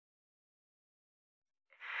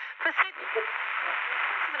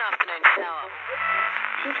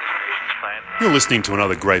You're listening to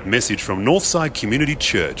another great message from Northside Community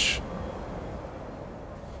Church.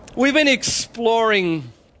 We've been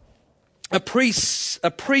exploring a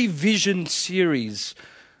pre-vision series.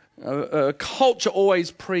 Culture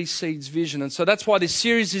always precedes vision. And so that's why this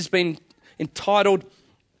series has been entitled,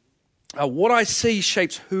 What I See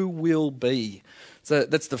Shapes Who Will Be. So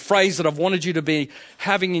that's the phrase that I've wanted you to be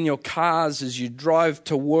having in your cars as you drive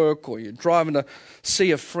to work or you're driving to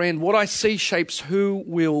see a friend. What I see shapes who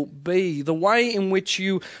will be. The way in which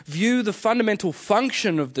you view the fundamental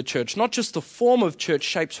function of the church, not just the form of church,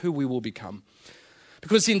 shapes who we will become.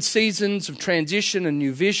 Because in seasons of transition and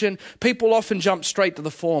new vision, people often jump straight to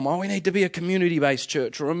the form. Oh, we need to be a community-based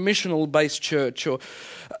church or a missional-based church. Or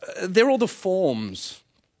they're all the forms.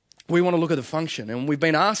 We want to look at the function, and we've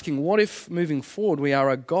been asking, what if moving forward we are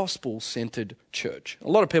a gospel-centered church? A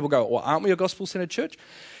lot of people go, well, aren't we a gospel-centered church?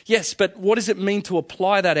 Yes, but what does it mean to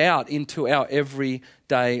apply that out into our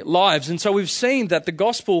everyday lives? And so we've seen that the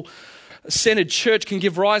gospel-centered church can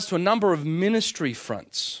give rise to a number of ministry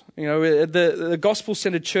fronts. You know, the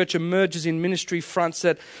gospel-centered church emerges in ministry fronts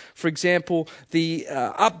that, for example, the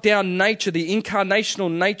up-down nature, the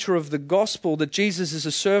incarnational nature of the gospel, that Jesus is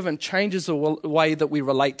a servant, changes the way that we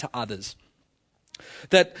relate to others.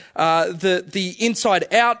 That the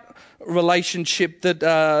inside-out relationship, that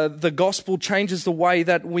the gospel changes the way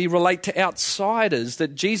that we relate to outsiders,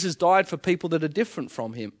 that Jesus died for people that are different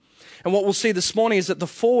from him. And what we'll see this morning is that the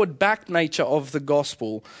forward-back nature of the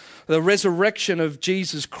gospel, the resurrection of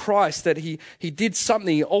Jesus Christ, that he did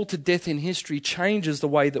something, he altered death in history, changes the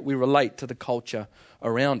way that we relate to the culture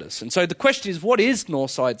around us. And so the question is, what is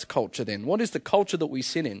Northside's culture then? What is the culture that we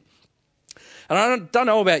sit in? And I don't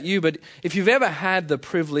know about you, but if you've ever had the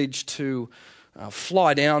privilege to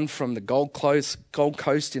fly down from the Gold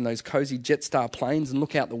Coast in those cozy Jetstar planes and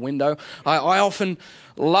look out the window. I often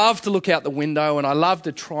love to look out the window, and I love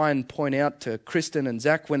to try and point out to Kristen and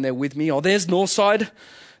Zach when they're with me, oh, there's Northside.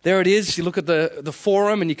 There it is. You look at the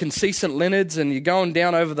forum and you can see St Leonard's, and you're going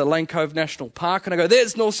down over the Lane Cove National Park, and I go,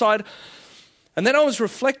 there's Northside. And then I was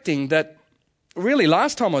reflecting that really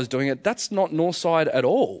last time I was doing it, that's not Northside at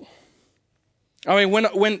all. I mean,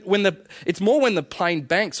 it's more when the plane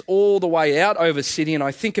banks all the way out over city, and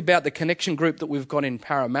I think about the connection group that we've got in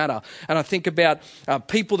Parramatta, and I think about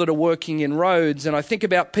people that are working in roads, and I think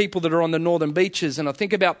about people that are on the northern beaches, and I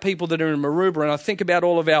think about people that are in Maroubra, and I think about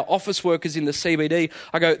all of our office workers in the CBD.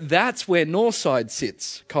 I go, that's where Northside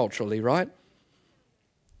sits culturally, right?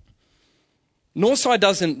 Northside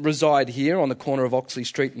doesn't reside here on the corner of Oxley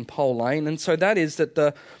Street and Pole Lane, and so that is that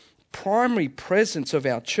the primary presence of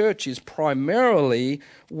our church is primarily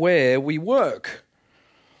where we work.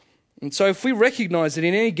 And so if we recognize that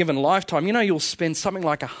in any given lifetime, you know, you'll spend something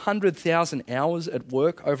like 100,000 hours at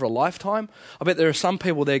work over a lifetime. I bet there are some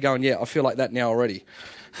people there going, yeah, I feel like that now already.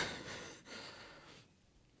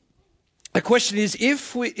 The question is,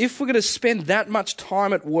 if we're going to spend that much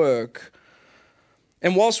time at work,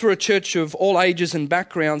 and whilst we're a church of all ages and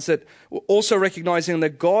backgrounds, that also recognizing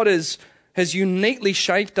that God has uniquely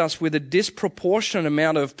shaped us with a disproportionate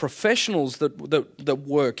amount of professionals that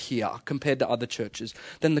work here compared to other churches,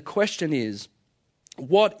 then the question is,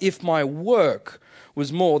 what if my work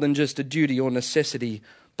was more than just a duty or necessity,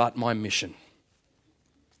 but my mission?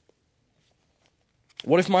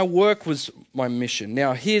 What if my work was my mission?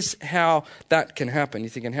 Now, here's how that can happen. You're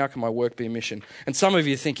thinking, how can my work be a mission? And some of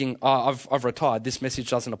you are thinking, I've retired. This message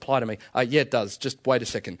doesn't apply to me. Yeah, it does. Just wait a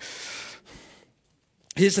second.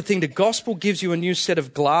 Here's the thing, the gospel gives you a new set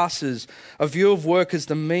of glasses, a view of work as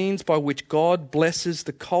the means by which God blesses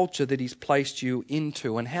the culture that he's placed you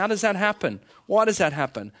into. And how does that happen? Why does that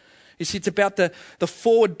happen? You see, it's about the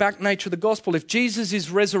forward-back nature of the gospel. If Jesus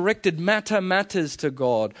is resurrected, matters to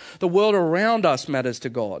God. The world around us matters to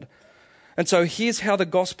God. And so here's how the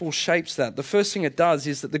gospel shapes that. The first thing it does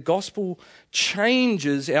is that the gospel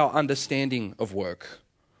changes our understanding of work.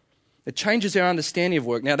 It changes our understanding of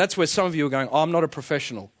work. Now, that's where some of you are going, oh, I'm not a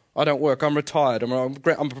professional. I don't work. I'm retired. I'm a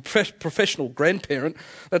professional grandparent.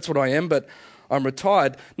 That's what I am, but I'm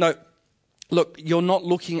retired. No, look, you're not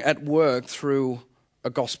looking at work through a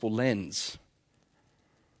gospel lens.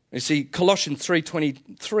 You see, Colossians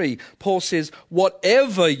 3:23, Paul says,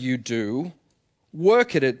 whatever you do,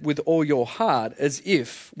 work at it with all your heart as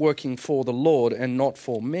if working for the Lord and not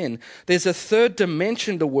for men. There's a third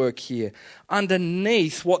dimension to work here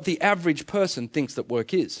underneath what the average person thinks that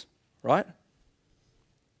work is, right?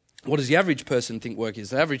 What does the average person think work is?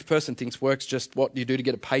 The average person thinks work's just what you do to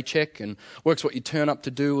get a paycheck, and work's what you turn up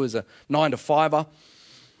to do as a 9 to 5er.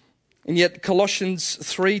 And yet Colossians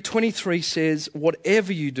 3:23 says,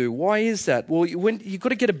 whatever you do. Why is that? Well, you've got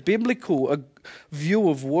to get a biblical view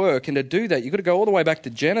of work, and to do that, you've got to go all the way back to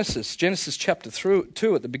Genesis chapter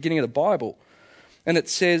 2 at the beginning of the Bible. And it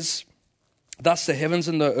says, thus the heavens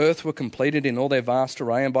and the earth were completed in all their vast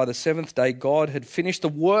array, and by the seventh day God had finished the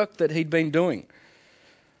work that he'd been doing.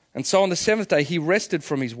 And so on the seventh day, he rested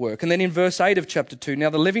from his work. And then in verse 8 of chapter 2, now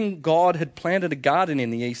the living God had planted a garden in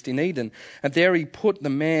the east in Eden, and there he put the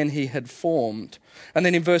man he had formed. And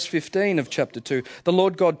then in verse 15 of chapter 2, the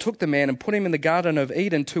Lord God took the man and put him in the garden of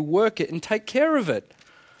Eden to work it and take care of it.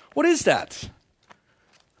 What is that?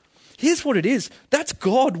 Here's what it is. That's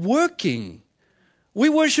God working. We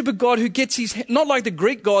worship a God who gets not like the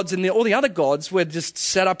Greek gods and all the other gods, we're just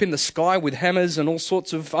set up in the sky with hammers and all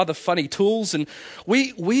sorts of other funny tools. And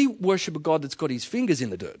we worship a God that's got his fingers in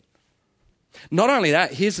the dirt. Not only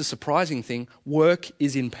that, here's the surprising thing, work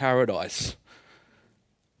is in paradise.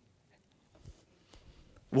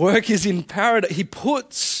 Work is in paradise. He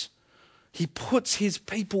puts his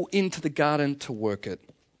people into the garden to work it.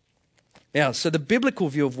 Now, so the biblical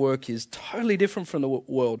view of work is totally different from the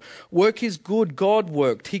world. Work is good. God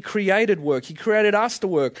worked. He created work. He created us to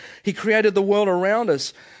work. He created the world around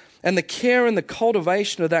us. And the care and the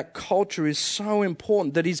cultivation of that culture is so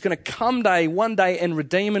important that he's going to come one day and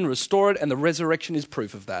redeem and restore it, and the resurrection is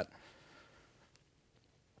proof of that.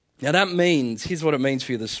 Now that means, here's what it means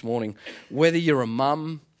for you this morning. Whether you're a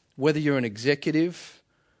mum, whether you're an executive,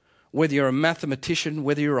 whether you're a mathematician,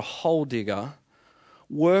 whether you're a hole digger,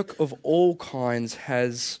 work of all kinds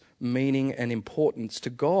has meaning and importance to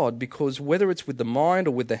God, because whether it's with the mind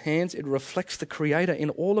or with the hands, it reflects the Creator in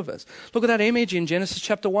all of us. Look at that image in Genesis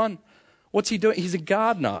chapter 1. What's he doing? He's a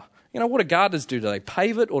gardener. You know, what do gardeners do? Do they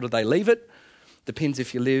pave it or do they leave it? Depends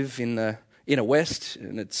if you live in the inner west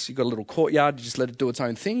and you've got a little courtyard, you just let it do its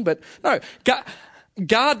own thing. But no,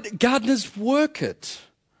 gardeners work it.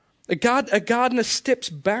 A gardener steps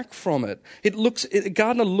back from it. A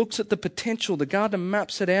gardener looks at the potential. The gardener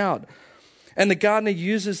maps it out. And the gardener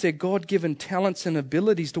uses their God-given talents and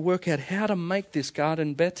abilities to work out how to make this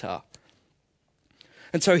garden better.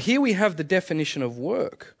 And so here we have the definition of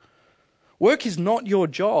work. Work is not your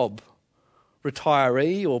job,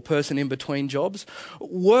 retiree or person in between jobs.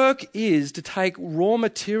 Work is to take raw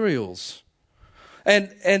materials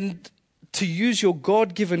and to use your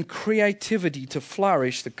God-given creativity to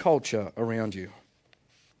flourish the culture around you.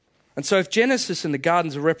 And so if Genesis and the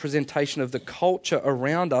garden's a representation of the culture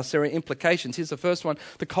around us, there are implications. Here's the first one.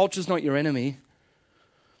 The culture's not your enemy.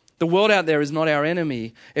 The world out there is not our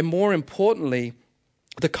enemy. And more importantly,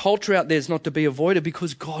 the culture out there is not to be avoided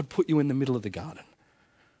because God put you in the middle of the garden.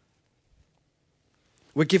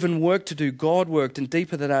 We're given work to do. God worked, and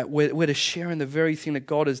deeper than that, we're to share in the very thing that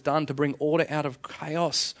God has done to bring order out of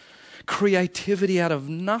chaos, creativity out of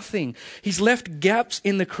nothing. He's left gaps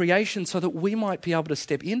in the creation so that we might be able to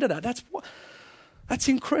step into that. That's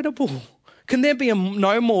incredible. Can there be a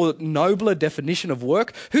no more nobler definition of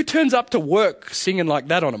work? Who turns up to work singing like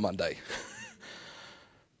that on a Monday?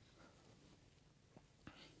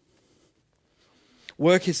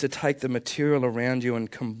 Work is to take the material around you and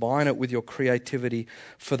combine it with your creativity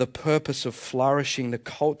for the purpose of flourishing the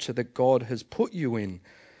culture that God has put you in.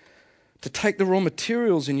 To take the raw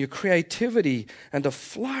materials in your creativity and to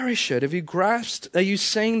flourish it. Have you grasped? Are you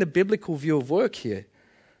seeing the biblical view of work here?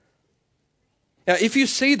 Now, if you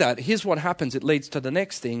see that, here's what happens. It leads to the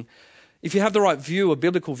next thing. If you have the right view, a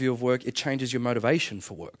biblical view of work, it changes your motivation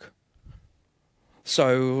for work.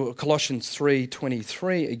 So Colossians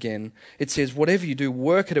 3:23 again, it says, whatever you do,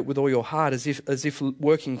 work at it with all your heart as if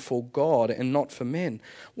working for God and not for men.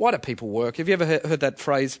 Why do people work? Have you ever heard that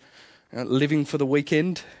phrase, living for the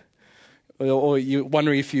weekend? Or you're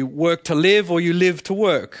wondering if you work to live or you live to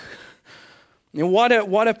work. You know,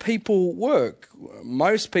 why do people work?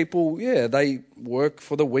 Most people, they work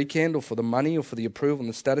for the weekend or for the money or for the approval and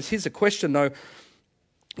the status. Here's a question though.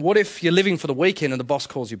 What if you're living for the weekend and the boss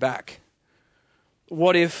calls you back?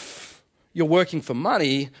 What if you're working for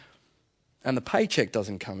money and the paycheck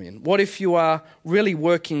doesn't come in? What if you are really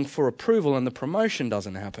working for approval and the promotion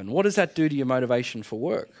doesn't happen? What does that do to your motivation for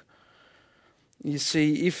work? You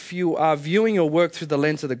see, if you are viewing your work through the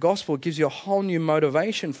lens of the gospel, it gives you a whole new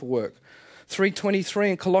motivation for work.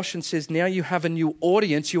 3:23 in Colossians says, now you have a new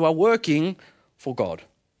audience, you are working for God.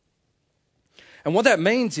 And what that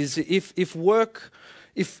means is if work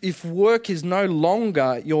is no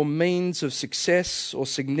longer your means of success or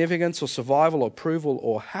significance or survival or approval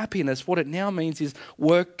or happiness, what it now means is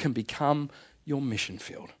work can become your mission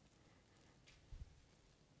field.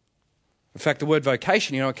 In fact, the word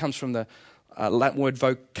vocation, it comes from the Latin word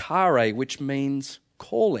vocare, which means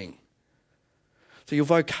calling. So your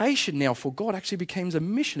vocation now for God actually becomes a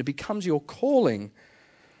mission. It becomes your calling.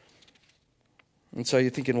 And so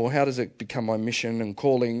you're thinking, well, how does it become my mission and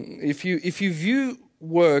calling? If you view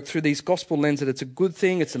work through these gospel lens that it's a good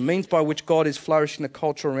thing, it's a means by which God is flourishing the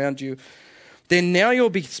culture around you, then now your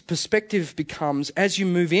perspective becomes, as you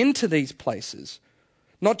move into these places,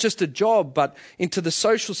 not just a job, but into the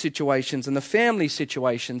social situations and the family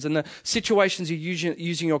situations and the situations you're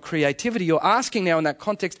using your creativity. You're asking now in that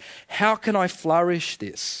context, how can I flourish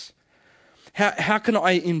this? How can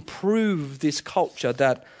I improve this culture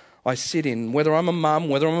that I sit in? Whether I'm a mum,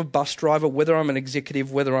 whether I'm a bus driver, whether I'm an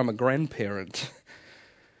executive, whether I'm a grandparent.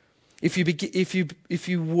 If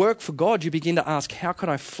you work for God, you begin to ask, how can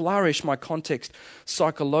I flourish my context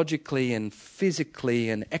psychologically and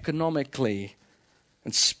physically and economically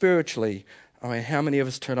and spiritually? I mean, how many of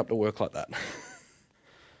us turn up to work like that?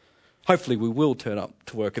 Hopefully we will turn up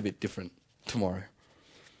to work a bit different tomorrow.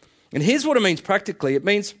 And here's what it means practically. It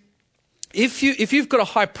means if you've got a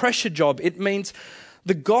high pressure job, it means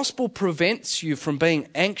the gospel prevents you from being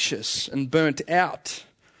anxious and burnt out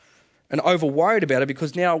and over worried about it,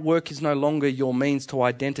 because now work is no longer your means to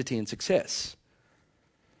identity and success,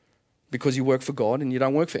 because you work for God and you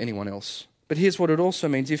don't work for anyone else. But here's what it also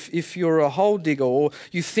means. If you're a hole digger, or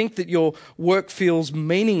you think that your work feels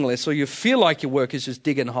meaningless, or you feel like your work is just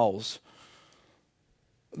digging holes,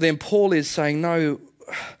 then Paul is saying, no,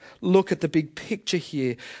 look at the big picture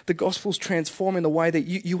here. The gospel's transforming the way that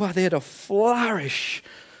you are there to flourish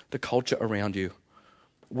the culture around you,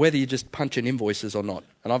 whether you're just punching invoices or not.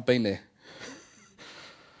 And I've been there.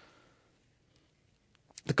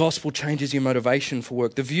 The gospel changes your motivation for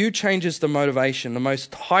work. The view changes the motivation. The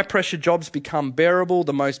most high-pressure jobs become bearable.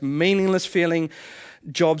 The most meaningless feeling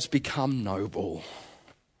jobs become noble.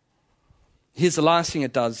 Here's the last thing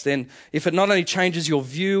it does. Then, if it not only changes your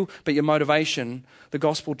view, but your motivation, the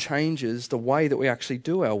gospel changes the way that we actually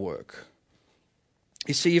do our work.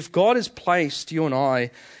 You see, if God has placed you and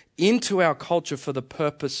I into our culture for the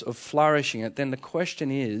purpose of flourishing it, then the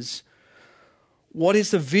question is, what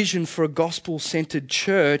is the vision for a gospel-centered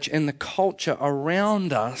church and the culture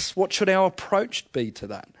around us? What should our approach be to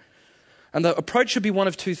that? And the approach should be one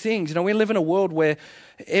of two things. You know, we live in a world where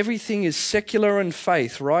everything is secular and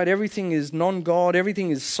faith, right? Everything is non-God.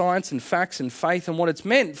 Everything is science and facts and faith. And what it's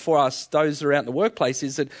meant for us, those that are out in the workplace,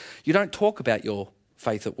 is that you don't talk about your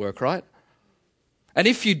faith at work, right? And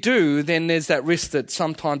if you do, then there's that risk that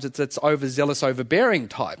sometimes it's overzealous, overbearing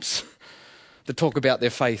types that talk about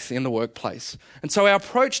their faith in the workplace. And so our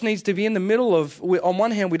approach needs to be in the middle of, on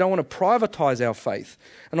one hand, we don't want to privatize our faith.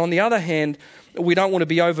 And on the other hand, we don't want to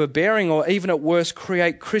be overbearing, or even at worst,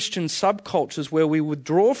 create Christian subcultures where we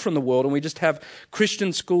withdraw from the world and we just have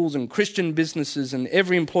Christian schools and Christian businesses and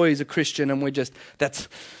every employee is a Christian, and we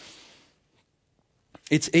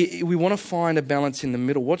want to find a balance in the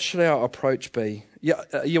middle. What should our approach be? Yeah,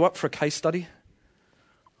 are you up for a case study?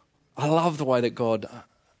 I love the way that God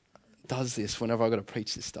does this whenever I've got to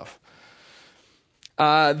preach this stuff.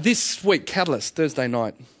 This week, Catalyst, Thursday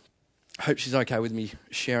night. I hope she's okay with me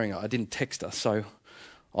sharing it. I didn't text her, so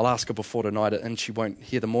I'll ask her before tonight and she won't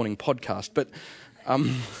hear the morning podcast. But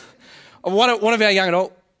one of our young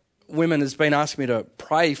adult women has been asking me to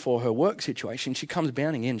pray for her work situation. She comes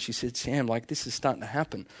bounding in. She said, Sam, this is starting to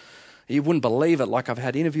happen. You wouldn't believe it. I've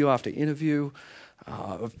had interview after interview.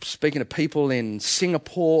 Speaking to people in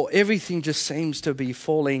Singapore. Everything just seems to be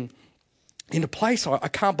falling into place. I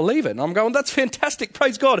can't believe it. And I'm going, that's fantastic.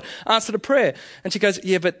 Praise God. Answer the prayer. And she goes,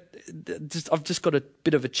 yeah, but I've just got a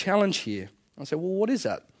bit of a challenge here. I said, well, what is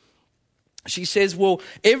that? She says, well,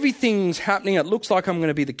 everything's happening. It looks like I'm going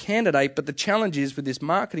to be the candidate, but the challenge is with this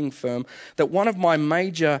marketing firm that one of my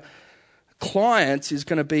major clients is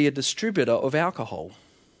going to be a distributor of alcohol.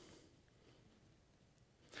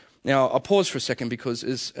 Now, I'll pause for a second because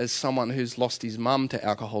as someone who's lost his mum to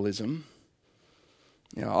alcoholism,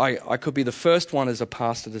 I could be the first one as a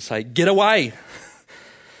pastor to say, get away,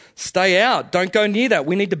 stay out, don't go near that.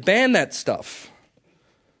 We need to ban that stuff.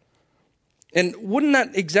 And wouldn't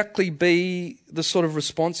that exactly be the sort of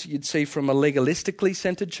response you'd see from a legalistically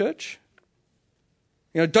centered church?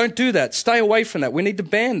 Don't do that, stay away from that, we need to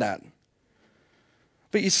ban that.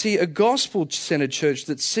 But you see, a gospel-centered church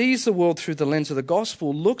that sees the world through the lens of the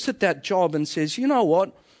gospel looks at that job and says, you know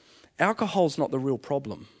what, alcohol's not the real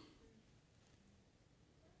problem.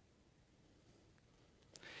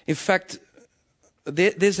 In fact,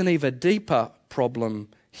 there's an even deeper problem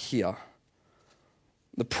here.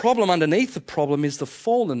 The problem underneath the problem is the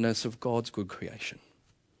fallenness of God's good creation.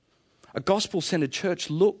 A gospel-centered church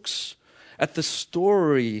looks at the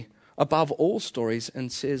story above all stories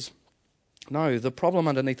and says, No, the problem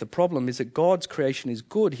underneath the problem is that God's creation is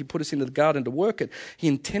good. He put us into the garden to work it. He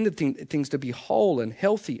intended things to be whole and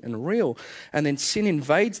healthy and real. And then sin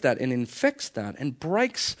invades that and infects that and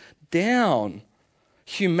breaks down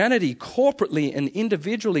humanity corporately and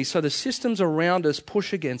individually, so the systems around us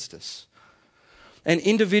push against us. And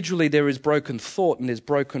individually there is broken thought and there's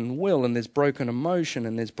broken will and there's broken emotion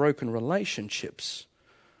and there's broken relationships.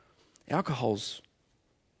 Alcohol's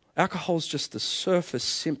just the surface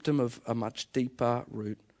symptom of a much deeper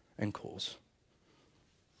root and cause.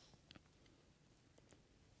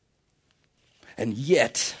 And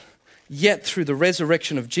yet through the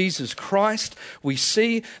resurrection of Jesus Christ, we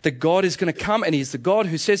see that God is going to come, and He's the God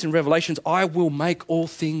who says in Revelations, I will make all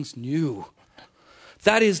things new.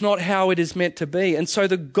 That is not how it is meant to be. And so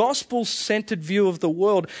the gospel-centered view of the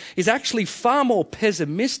world is actually far more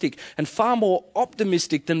pessimistic and far more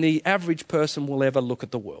optimistic than the average person will ever look at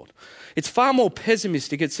the world. It's far more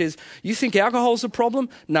pessimistic. It says, you think alcohol's a problem?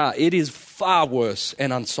 Nah, it is far worse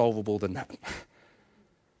and unsolvable than that.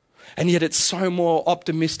 And yet it's so more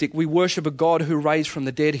optimistic. We worship a God who raised from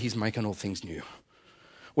the dead. He's making all things new.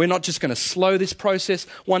 We're not just going to slow this process.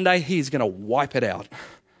 One day He's going to wipe it out.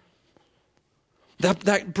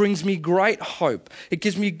 That brings me great hope. It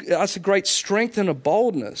gives us a great strength and a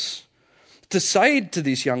boldness to say to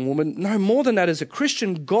this young woman, no, more than that, as a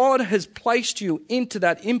Christian, God has placed you into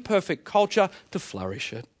that imperfect culture to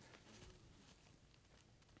flourish it.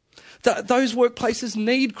 Those workplaces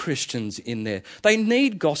need Christians in there. They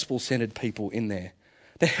need gospel-centered people in there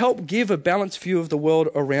to help give a balanced view of the world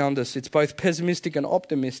around us. It's both pessimistic and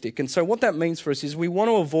optimistic. And so what that means for us is we want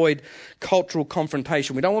to avoid cultural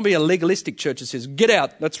confrontation. We don't want to be a legalistic church that says, get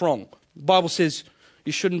out, that's wrong. The Bible says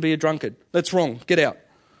you shouldn't be a drunkard. That's wrong, get out.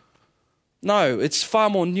 No, it's far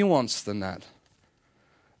more nuanced than that.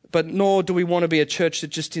 But nor do we want to be a church that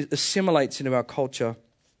just assimilates into our culture,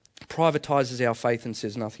 privatizes our faith and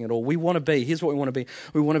says nothing at all. We want to be, here's what we want to be.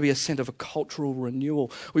 We want to be a centre for cultural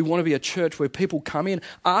renewal. We want to be a church where people come in,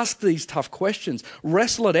 ask these tough questions,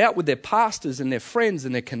 wrestle it out with their pastors and their friends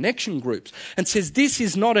and their connection groups, and says, this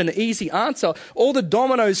is not an easy answer. All the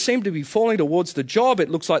dominoes seem to be falling towards the job. It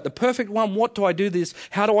looks like the perfect one. What do I do this?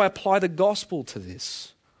 How do I apply the gospel to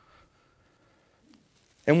this?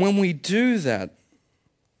 And when we do that,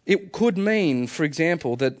 it could mean, for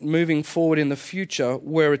example, that moving forward in the future,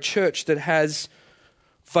 we're a church that has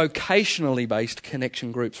vocationally based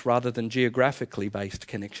connection groups rather than geographically based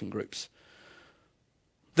connection groups.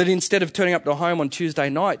 That instead of turning up to home on Tuesday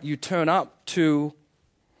night, you turn up to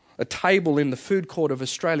a table in the food court of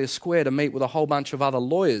Australia Square to meet with a whole bunch of other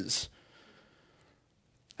lawyers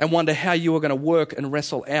and wonder how you are going to work and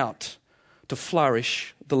wrestle out to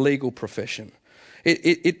flourish the legal profession.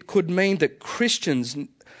 It could mean that Christians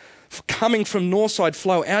coming from Northside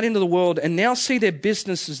flow out into the world and now see their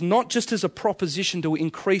businesses not just as a proposition to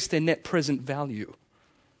increase their net present value,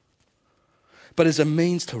 but as a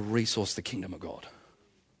means to resource the kingdom of God.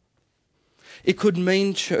 It could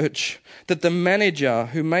mean, church, that the manager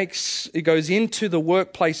who goes into the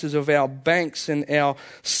workplaces of our banks and our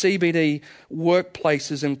CBD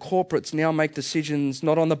workplaces and corporates now make decisions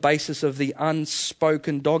not on the basis of the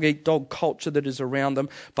unspoken dog-eat-dog culture that is around them,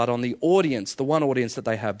 but on the audience, the one audience that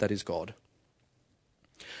they have, that is God.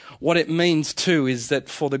 What it means too is that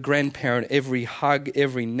for the grandparent, every hug,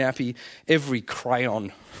 every nappy, every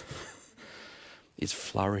crayon is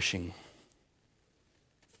flourishing.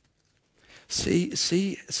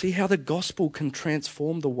 See how the gospel can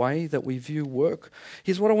transform the way that we view work?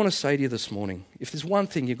 Here's what I want to say to you this morning. If there's one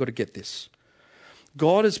thing, you've got to get this.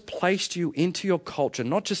 God has placed you into your culture,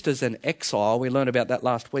 not just as an exile, we learned about that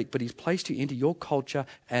last week, but He's placed you into your culture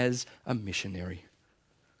as a missionary.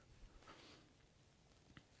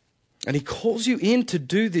 And He calls you in to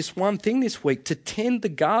do this one thing this week, to tend the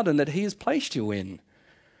garden that He has placed you in.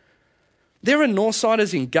 There are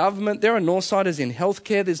Northsiders in government, there are Northsiders in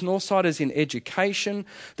healthcare, there's Northsiders in education,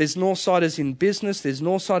 there's Northsiders in business, there's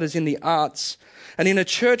Northsiders in the arts. And in a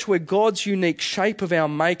church where God's unique shape of our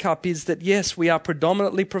makeup is that, yes, we are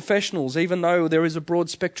predominantly professionals, even though there is a broad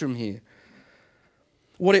spectrum here.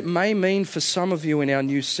 What it may mean for some of you in our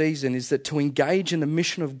new season is that to engage in the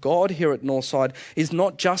mission of God here at Northside is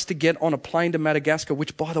not just to get on a plane to Madagascar,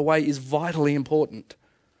 which, by the way, is vitally important.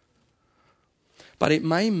 But it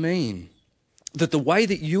may mean that the way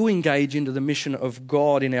that you engage into the mission of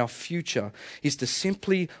God in our future is to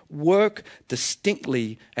simply work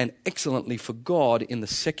distinctly and excellently for God in the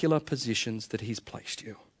secular positions that He's placed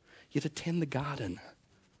you. You're to tend the garden.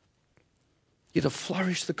 You're to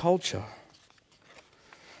flourish the culture.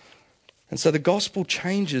 And so the gospel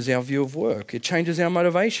changes our view of work. It changes our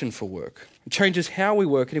motivation for work. It changes how we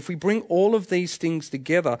work. And if we bring all of these things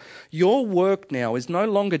together, your work now is no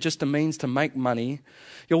longer just a means to make money.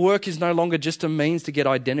 Your work is no longer just a means to get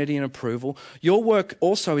identity and approval. Your work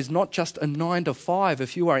also is not just a 9 to 5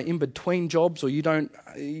 if you are in between jobs or you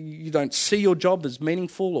don't see your job as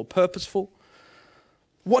meaningful or purposeful.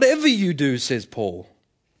 Whatever you do, says Paul,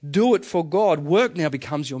 do it for God. Work now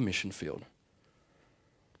becomes your mission field.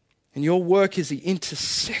 And your work is the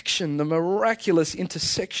intersection, the miraculous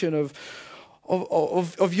intersection of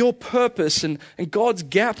your purpose and God's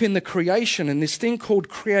gap in the creation and this thing called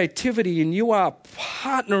creativity. And you are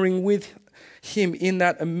partnering with Him in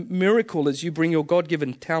that miracle as you bring your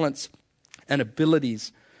God-given talents and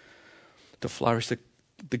abilities to flourish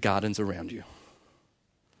the gardens around you.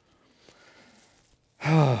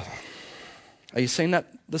 Are you seeing that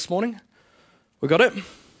this morning? We got it?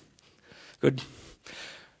 Good.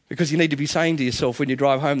 Because you need to be saying to yourself when you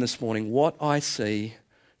drive home this morning, what I see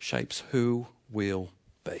shapes who we'll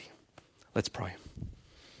be. Let's pray.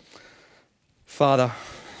 Father,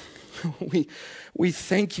 we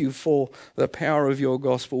thank you for the power of your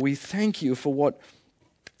gospel. We thank you for what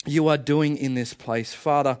you are doing in this place.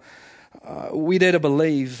 Father, we dare to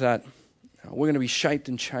believe that we're going to be shaped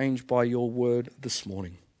and changed by your word this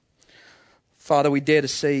morning. Father, we dare to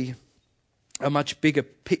see a much bigger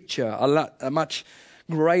picture, a much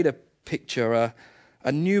greater picture,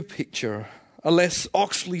 a new picture, a less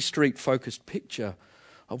Oxley Street focused picture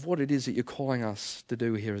of what it is that you're calling us to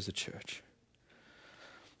do here as a church.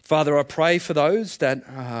 Father, I pray for those that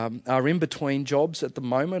are in between jobs at the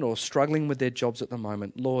moment or struggling with their jobs at the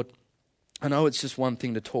moment. Lord, I know it's just one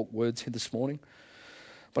thing to talk words here this morning,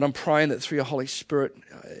 but I'm praying that through your Holy Spirit,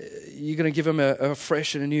 you're going to give them a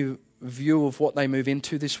fresh and a new view of what they move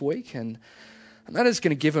into this week, and that is going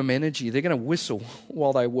to give them energy. They're going to whistle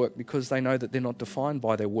while they work because they know that they're not defined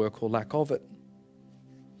by their work or lack of it.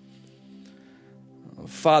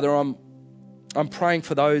 Father, I'm praying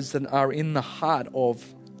for those that are in the heart of,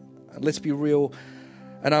 let's be real,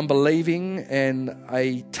 an unbelieving and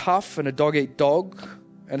a tough and a dog-eat-dog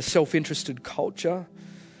and a self-interested culture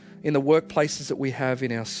in the workplaces that we have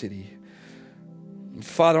in our city.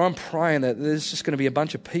 Father, I'm praying that there's just going to be a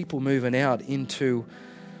bunch of people moving out into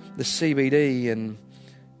the CBD and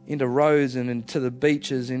into Rose and into the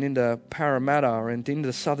beaches and into Parramatta and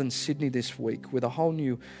into southern Sydney this week with a whole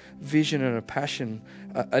new vision and a passion,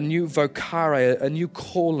 a new vocare, a new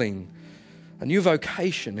calling, a new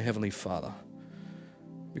vocation, Heavenly Father,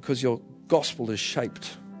 because your gospel has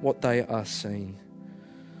shaped what they are seeing.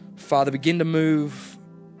 Father, begin to move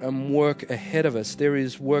and work ahead of us. There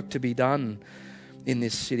is work to be done in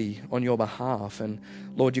this city on your behalf. And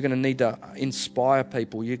Lord, you're going to need to inspire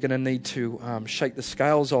people. You're going to need to shake the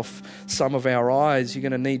scales off some of our eyes. You're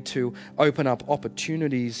going to need to open up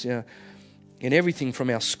opportunities in everything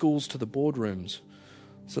from our schools to the boardrooms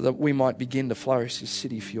so that we might begin to flourish this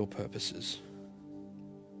city for your purposes.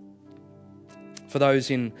 For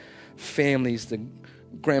those in families, the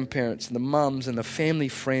grandparents and the mums and the family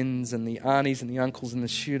friends and the aunties and the uncles and the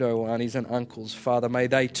pseudo aunties and uncles, Father, may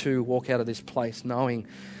they too walk out of this place knowing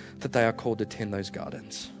that they are called to tend those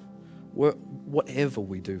gardens. Whatever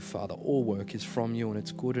we do, Father, all work is from you and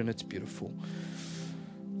it's good and it's beautiful.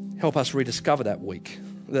 Help us rediscover that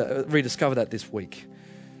this week.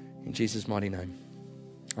 In Jesus' mighty name.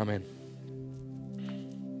 Amen.